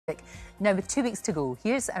Now, with 2 weeks to go,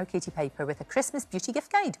 here's our Katie Piper with a Christmas beauty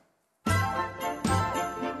gift guide.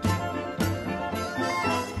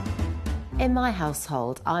 In my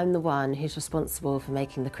household, I'm the one who's responsible for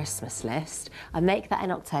making the Christmas list. I make that in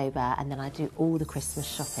October and then I do all the Christmas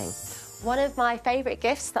shopping. One of my favourite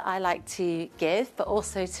gifts that I like to give, but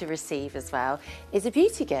also to receive as well, is a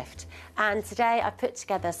beauty gift. And today I've put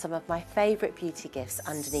together some of my favourite beauty gifts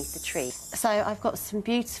underneath the tree. So I've got some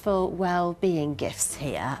beautiful well-being gifts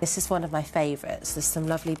here. This is one of my favourites. There's some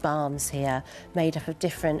lovely balms here made up of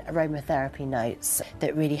different aromatherapy notes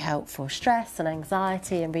that really help for stress and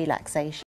anxiety and relaxation.